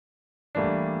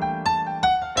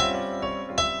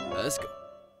Let's go.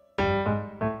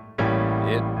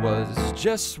 It was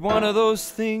just one of those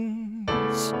things,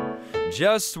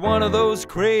 just one of those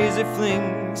crazy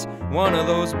flings, one of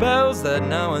those bells that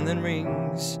now and then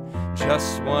rings,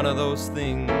 just one of those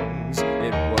things.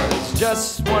 It was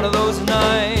just one of those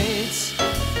nights,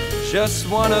 just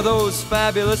one of those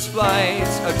fabulous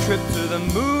flights, a trip to the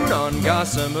moon on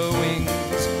gossamer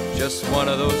wings, just one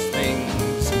of those things.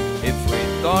 If we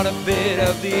thought a bit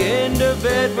of the end of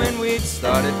it when we'd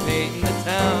started painting the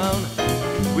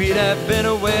town, we'd have been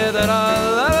aware that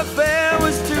our love affair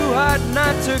was too hot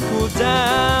not to cool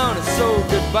down. So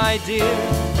goodbye, dear,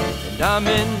 and I'm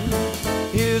in.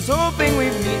 Here's hoping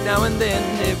we meet now and then.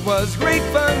 It was great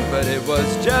fun, but it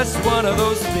was just one of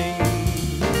those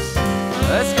things.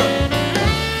 Let's go.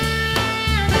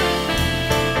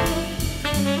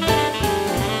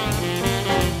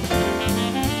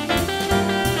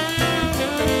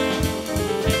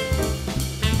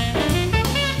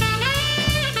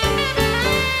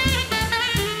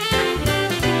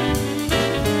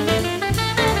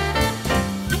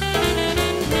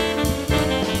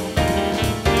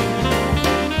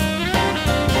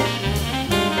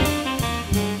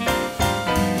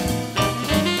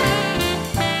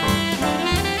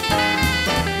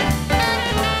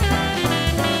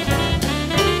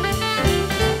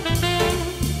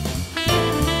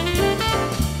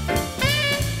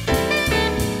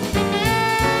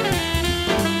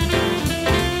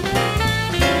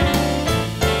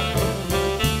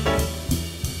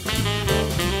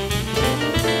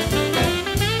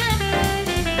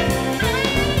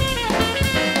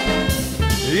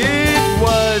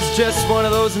 Just one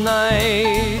of those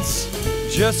nights,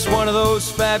 just one of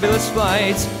those fabulous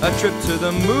flights, a trip to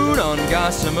the moon on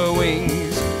gossamer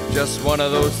wings, just one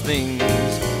of those things.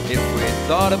 If we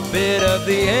thought a bit of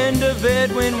the end of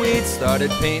it when we'd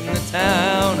started painting the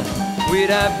town,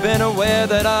 we'd have been aware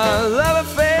that our love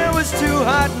affair was too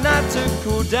hot not to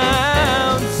cool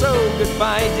down. So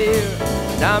goodbye, dear,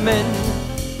 and I'm in.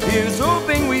 Here's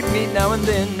hoping we'd meet now and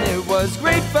then. It was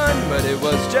great fun, but it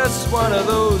was just one of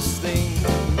those things.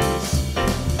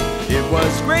 It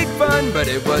was great fun, but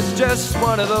it was just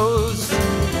one of those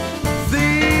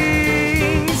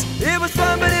things. It was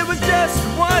fun, but it was just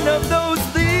one of those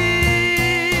things.